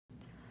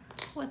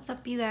What's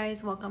up, you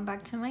guys? Welcome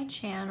back to my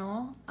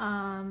channel.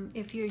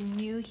 If you're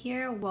new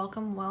here,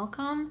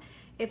 welcome.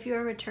 If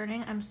you're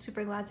returning, I'm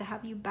super glad to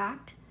have you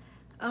back.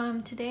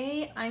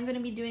 Today I'm going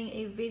to be doing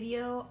a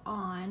video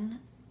on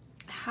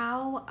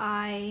how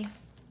I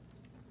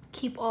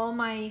keep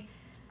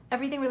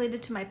everything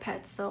related to my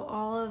pets. So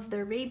all of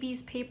their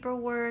rabies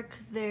paperwork,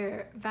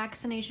 their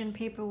vaccination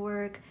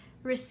paperwork,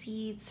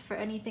 receipts for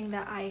anything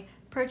that I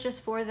purchase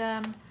for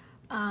them,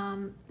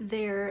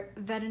 their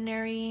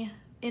veterinary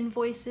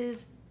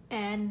invoices,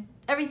 and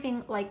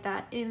everything like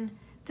that in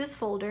this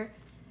folder.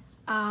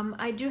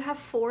 I do have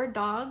 4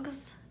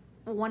 dogs.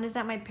 One is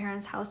at my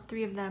parents' house,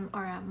 3 of them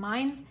are at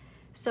mine.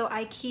 So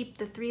I keep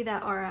the 3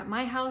 that are at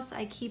my house,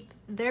 I keep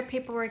their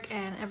paperwork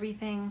and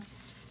everything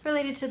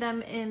related to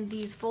them in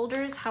these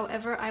folders.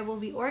 However, I will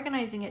be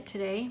organizing it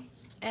today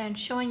and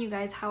showing you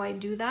guys how I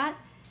do that.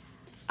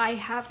 I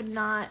have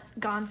not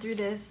gone through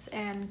this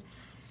and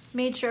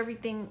made sure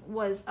everything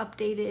was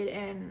updated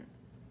and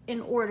in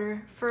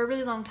order for a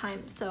really long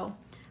time. So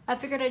I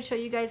figured I'd show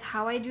you guys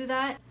how I do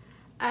that.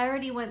 I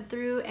already went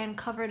through and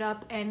covered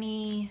up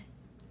any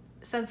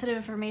sensitive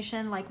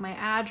information like my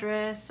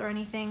address or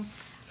anything.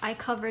 I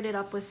covered it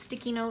up with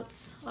sticky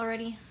notes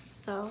already.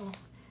 So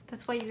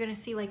that's why you're gonna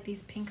see like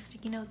these pink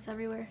sticky notes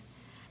everywhere.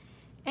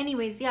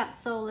 Anyways, yeah,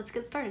 so let's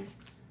get started.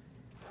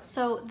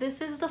 So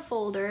this is the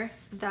folder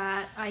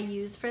that I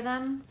use for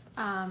them.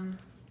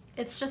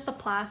 It's just a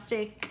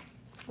plastic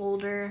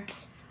folder.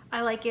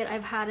 I like it.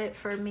 I've had it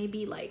for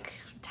maybe like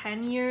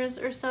 10 years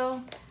or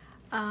so.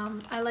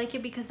 I like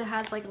it because it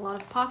has like a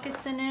lot of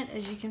pockets in it.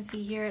 As you can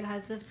see here, it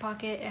has this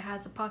pocket. It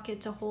has a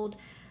pocket to hold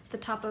the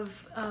top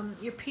of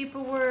your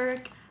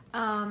paperwork.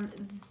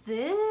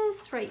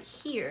 This right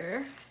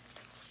here,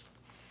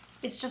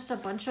 it's just a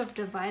bunch of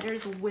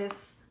dividers with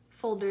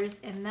folders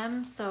in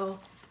them. So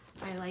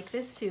I like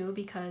this too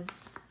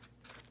because,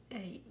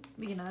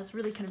 you know, it's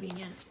really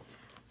convenient.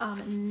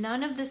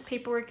 None of this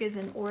paperwork is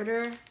in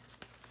order.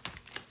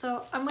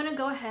 So I'm gonna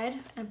go ahead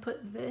and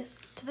put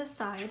this to the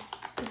side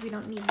because we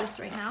don't need this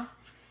right now.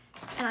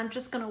 And I'm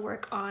just gonna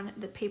work on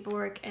the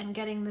paperwork and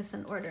getting this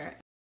in order.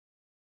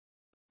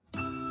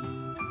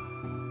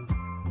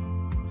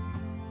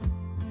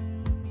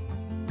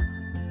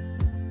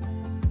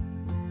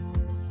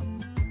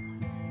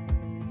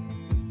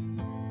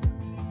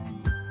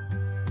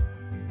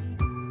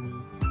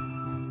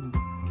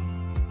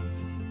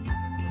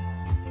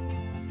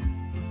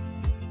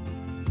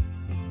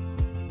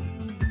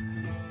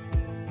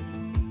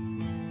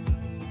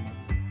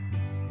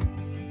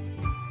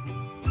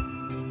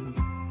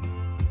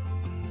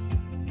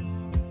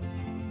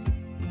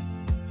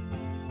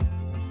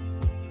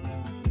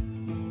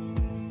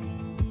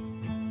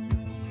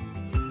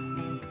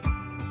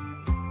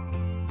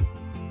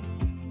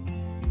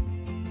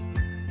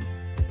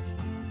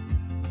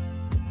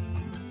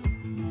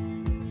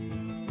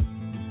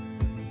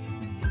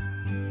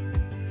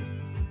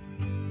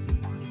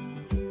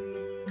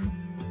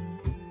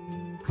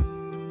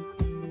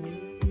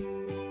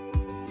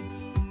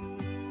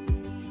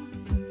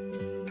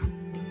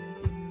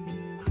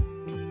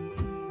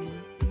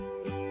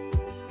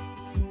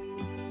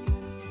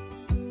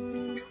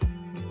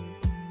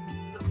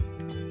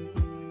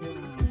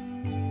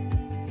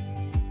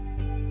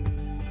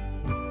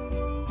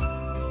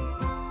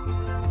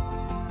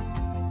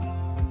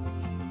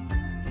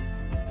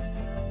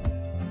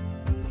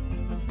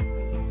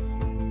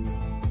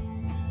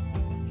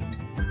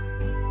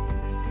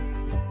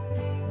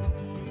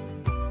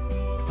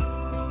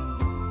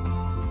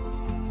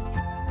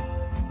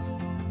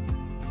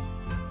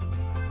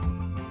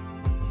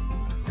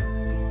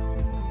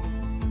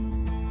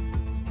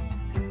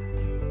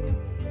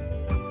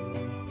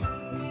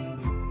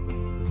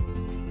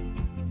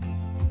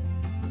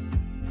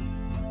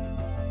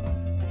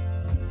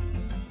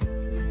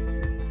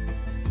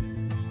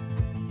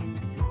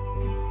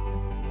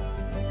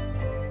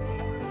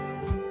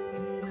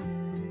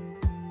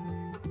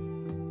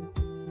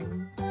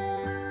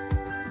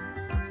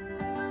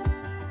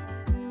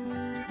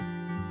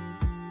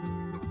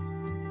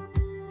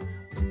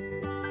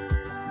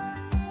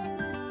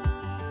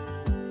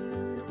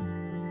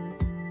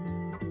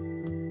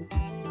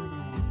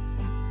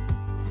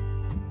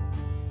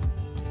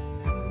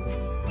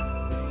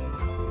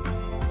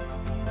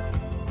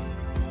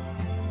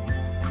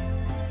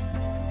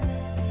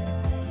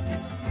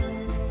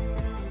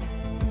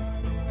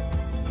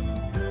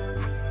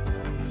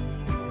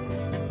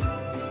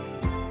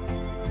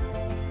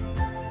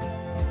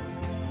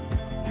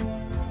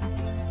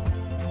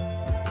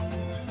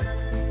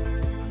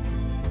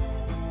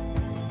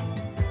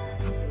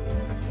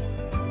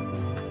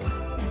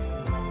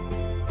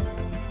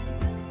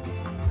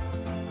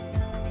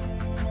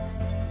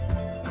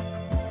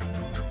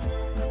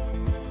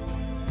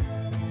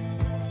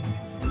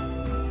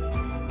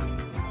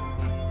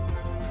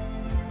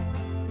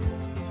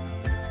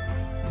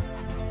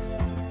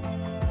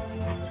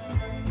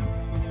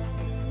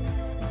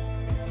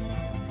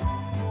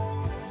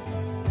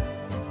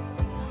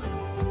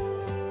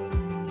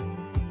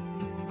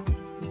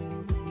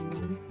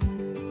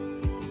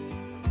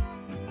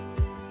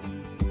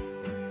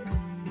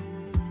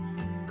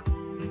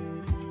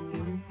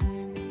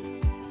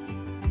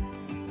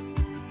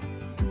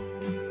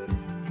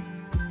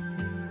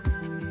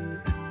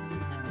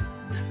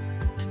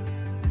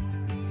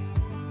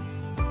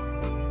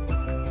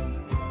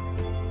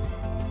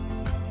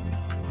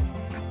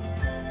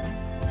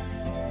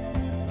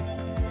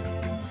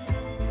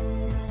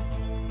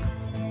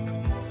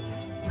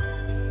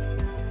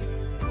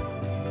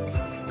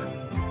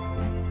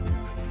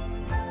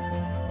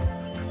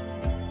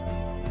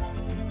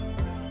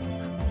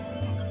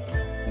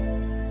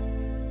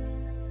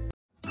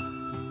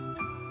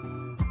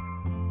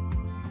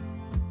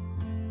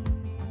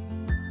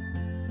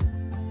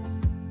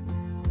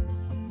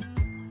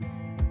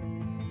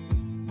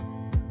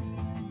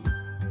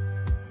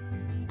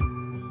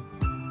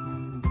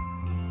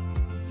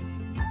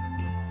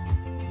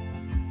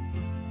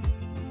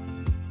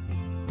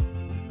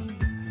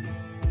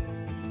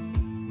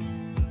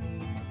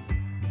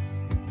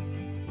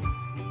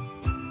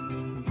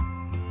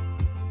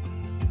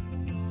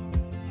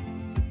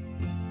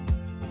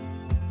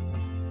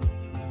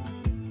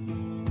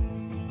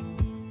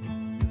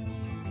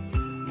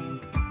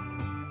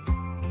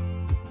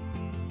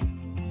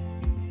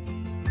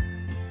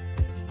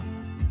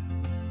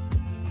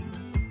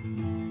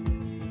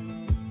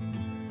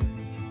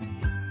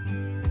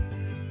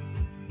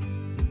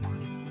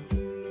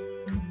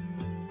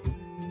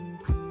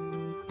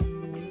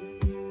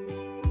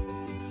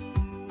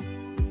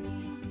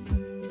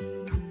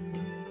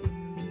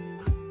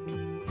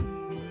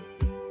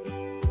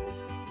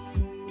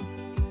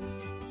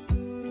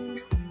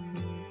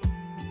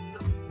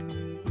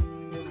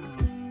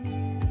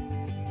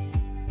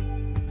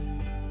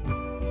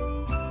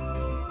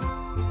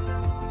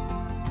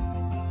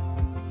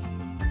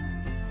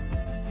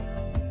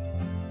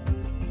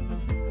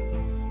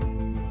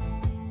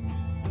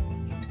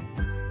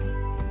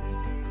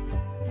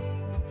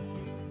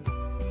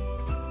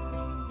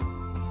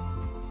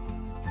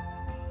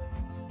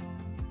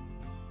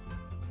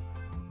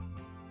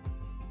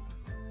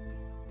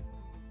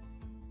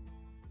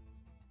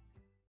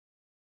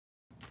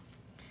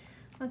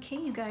 Okay,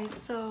 you guys,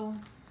 so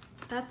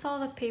that's all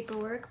the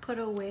paperwork put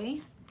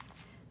away.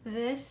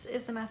 This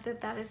is a method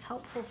that is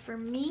helpful for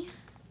me.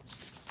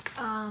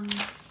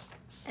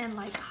 And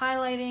like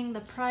highlighting the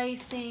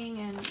pricing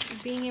and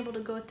being able to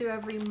go through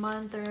every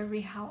month or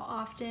every how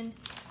often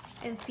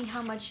and see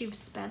how much you've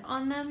spent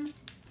on them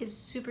is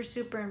super,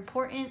 super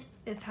important.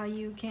 It's how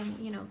you can,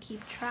 you know,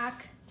 keep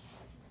track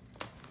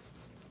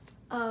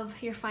of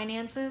your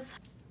finances.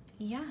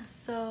 Yeah,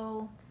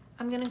 so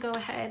I'm gonna go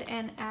ahead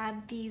and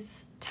add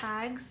these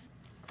tags.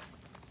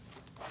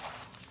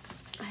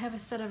 I have a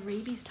set of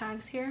rabies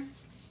tags here.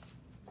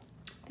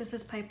 This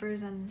is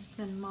Piper's and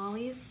then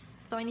Molly's.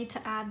 So I need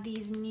to add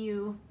these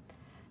new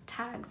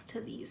tags to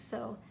these.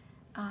 So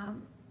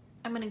I'm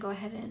gonna go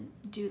ahead and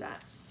do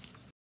that.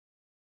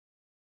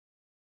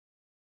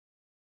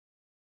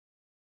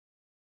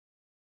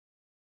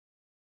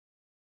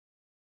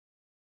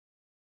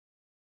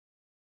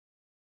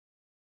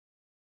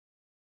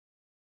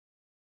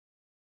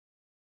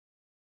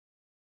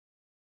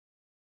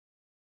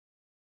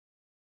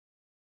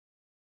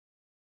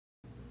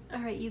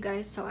 Alright, you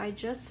guys, so I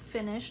just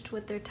finished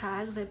with their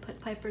tags. I put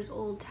Piper's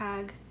old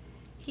tag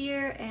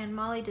here, and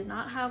Molly did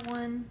not have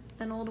one,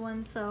 an old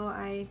one, so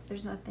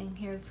there's nothing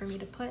here for me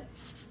to put.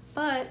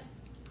 But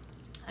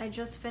I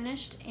just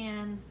finished,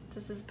 and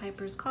this is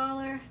Piper's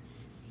collar.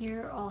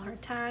 Here are all her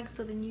tags.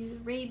 So the new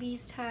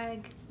rabies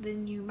tag, the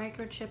new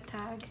microchip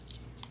tag,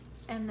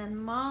 and then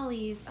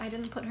Molly's, I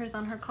didn't put hers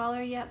on her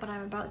collar yet, but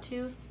I'm about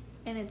to,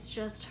 and it's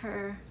just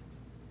her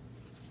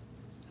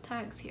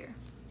tags here.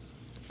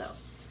 So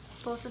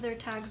both of their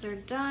tags are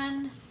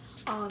done.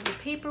 All of the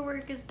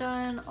paperwork is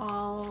done.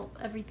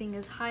 Everything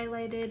is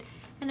highlighted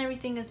and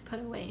everything is put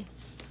away.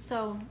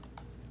 So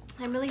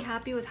I'm really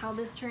happy with how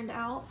this turned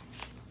out.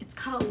 It's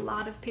got a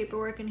lot of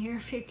paperwork in here,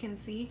 if you can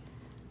see.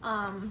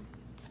 And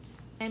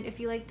if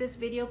you like this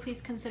video, please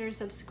consider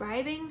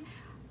subscribing.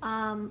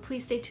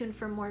 Please stay tuned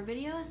for more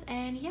videos.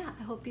 And yeah,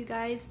 I hope you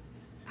guys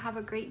have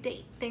a great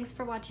day. Thanks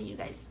for watching, you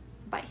guys.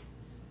 Bye.